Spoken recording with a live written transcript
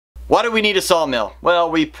Why do we need a sawmill? Well,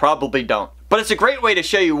 we probably don't. But it's a great way to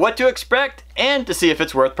show you what to expect and to see if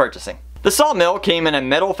it's worth purchasing. The sawmill came in a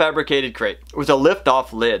metal fabricated crate with a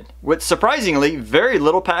lift-off lid, with surprisingly very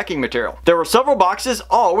little packing material. There were several boxes,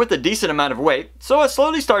 all with a decent amount of weight, so I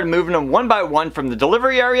slowly started moving them one by one from the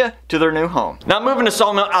delivery area to their new home. Now I'm moving the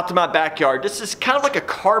sawmill out to my backyard. This is kind of like a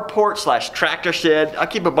carport slash tractor shed. I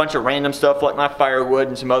keep a bunch of random stuff like my firewood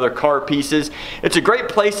and some other car pieces. It's a great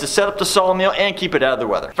place to set up the sawmill and keep it out of the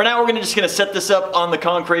weather. For now we're just going to set this up on the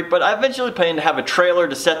concrete, but I eventually plan to have a trailer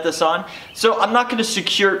to set this on, so I'm not going to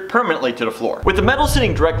secure it permanently to the floor. With the metal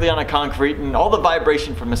sitting directly on a concrete and all the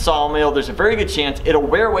vibration from the sawmill, there's a very good chance it'll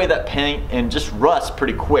wear away that paint and just rust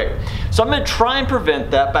pretty quick. So I'm going to try and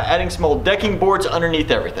prevent that by adding some old decking boards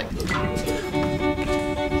underneath everything.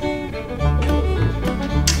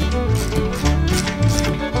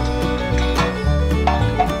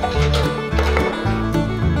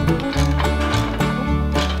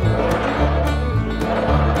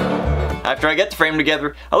 After I got the frame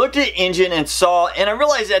together, I looked at the engine and saw, and I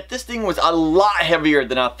realized that this thing was a lot heavier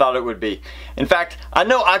than I thought it would be. In fact, I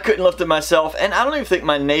know I couldn't lift it myself, and I don't even think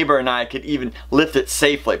my neighbor and I could even lift it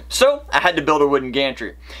safely. So I had to build a wooden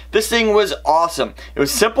gantry. This thing was awesome. It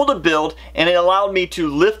was simple to build, and it allowed me to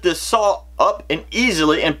lift this saw up and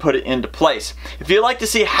easily and put it into place. If you'd like to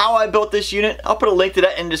see how I built this unit, I'll put a link to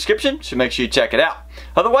that in the description, so make sure you check it out.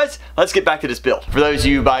 Otherwise, let's get back to this build. For those of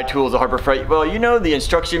you who buy tools at Harbor Freight, well, you know the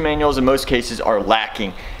instruction manuals in most cases are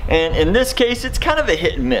lacking. And in this case, it's kind of a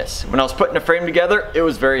hit and miss. When I was putting the frame together, it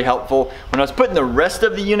was very helpful. When I was putting the rest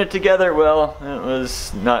of the unit together, well, it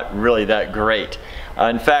was not really that great.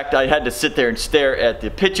 In fact, I had to sit there and stare at the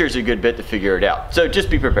pictures a good bit to figure it out. So just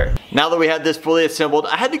be prepared. Now that we had this fully assembled,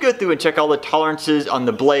 I had to go through and check all the tolerances on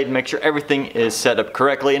the blade and make sure everything is set up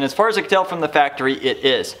correctly. And as far as I can tell from the factory, it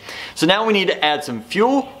is. So now we need to add some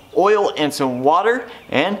fuel, oil, and some water,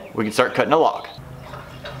 and we can start cutting a log.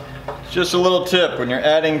 Just a little tip, when you're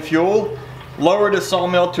adding fuel, lower the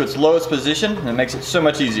sawmill to its lowest position, and it makes it so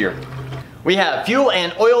much easier. We have fuel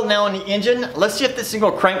and oil now in the engine. Let's see if this thing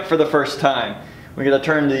will crank for the first time. We're going to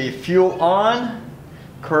turn the fuel on,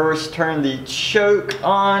 of course turn the choke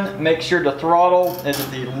on, make sure the throttle is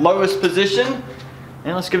at the lowest position,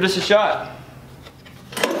 and let's give this a shot.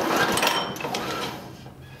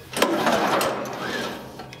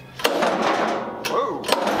 Whoa.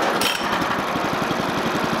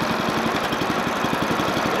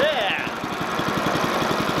 Yeah.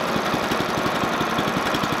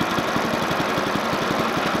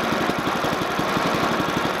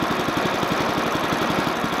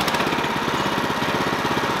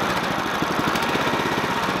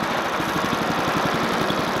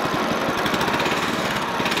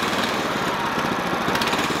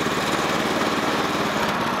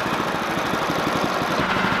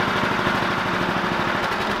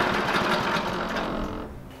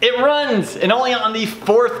 It runs, and only on the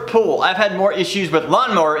 4th pull. I've had more issues with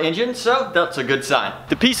lawnmower engines, so that's a good sign.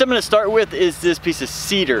 The piece I'm going to start with is this piece of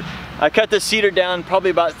cedar. I cut this cedar down probably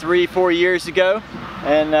about 3-4 years ago,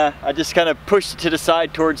 and I just kind of pushed it to the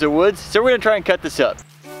side towards the woods. So we're going to try and cut this up.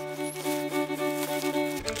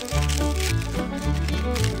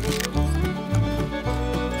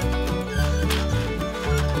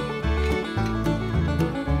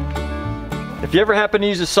 If you ever happen to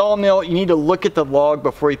use a sawmill, you need to look at the log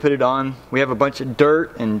before you put it on. We have a bunch of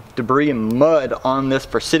dirt and debris and mud on this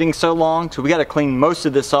for sitting so long, so we got to clean most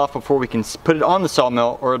of this off before we can put it on the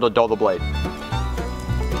sawmill or it'll dull the blade.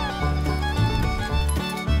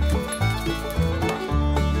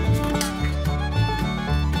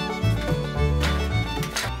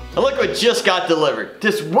 Look what just got delivered.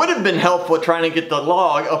 This would have been helpful trying to get the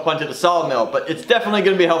log up onto the sawmill, but it's definitely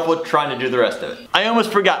going to be helpful trying to do the rest of it. I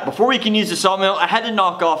almost forgot, before we can use the sawmill, I had to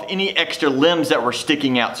knock off any extra limbs that were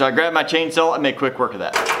sticking out. So I grabbed my chainsaw and made quick work of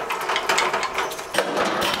that.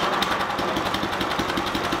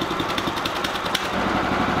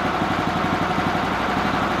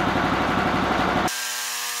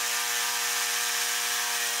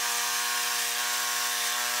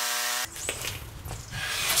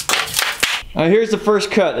 Here's the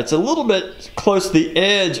first cut. It's a little bit close to the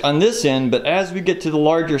edge on this end, but as we get to the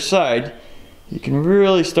larger side, you can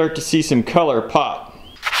really start to see some color pop.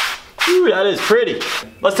 Ooh, that is pretty.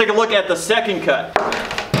 Let's take a look at the second cut.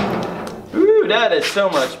 Ooh, that is so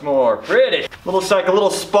much more pretty. Looks like a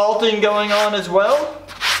little spalting going on as well.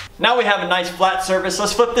 Now we have a nice flat surface.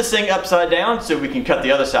 Let's flip this thing upside down so we can cut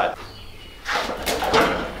the other side.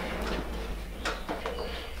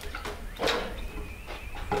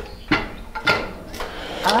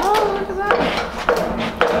 Oh, look at that.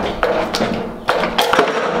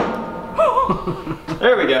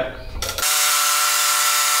 There we go.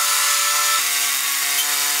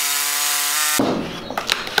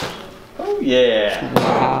 yeah.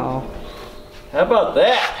 Wow. How about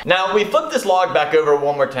that? Now we flip this log back over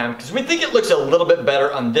one more time because we think it looks a little bit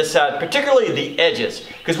better on this side, particularly the edges,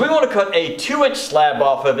 because we want to cut a 2-inch slab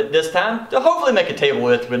off of it this time to hopefully make a table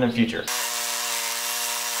with in the future.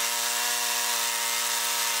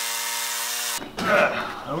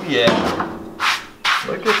 Oh yeah.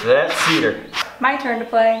 Look at that cedar. My turn to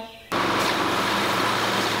play.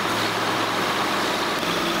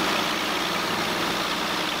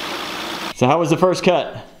 So how was the first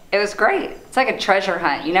cut? It was great. It's like a treasure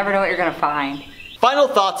hunt. You never know what you're gonna find. Final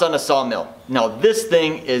thoughts on the sawmill. Now this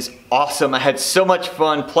thing is awesome. I had so much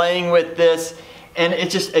fun playing with this, and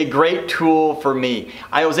it's just a great tool for me.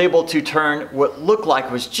 I was able to turn what looked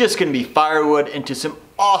like was just gonna be firewood into some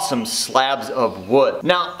awesome slabs of wood.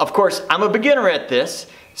 Now, of course, I'm a beginner at this,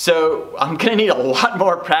 so I'm gonna need a lot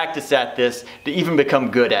more practice at this to even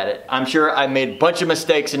become good at it. I'm sure I made a bunch of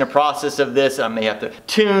mistakes in the process of this. I may have to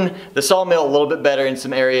tune the sawmill a little bit better in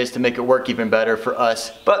some areas to make it work even better for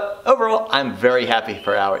us. But overall, I'm very happy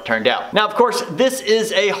for how it turned out. Now, of course, this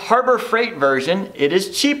is a Harbor Freight version. It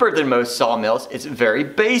is cheaper than most sawmills. It's very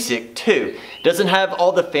basic too. It doesn't have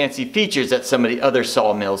all the fancy features that some of the other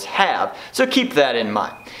sawmills have, so keep that in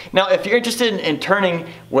mind. Now, if you're interested in turning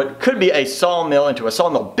what could be a sawmill into a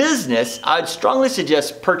sawmill business, I'd strongly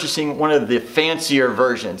suggest purchasing one of the fancier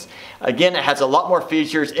versions. Again, it has a lot more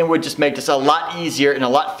features and would just make this a lot easier and a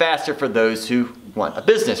lot faster for those who want a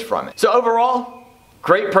business from it. So overall,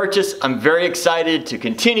 great purchase. I'm very excited to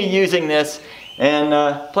continue using this and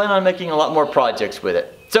plan on making a lot more projects with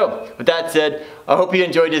it. So with that said, I hope you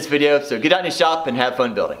enjoyed this video, so get out and shop and have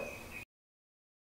fun building.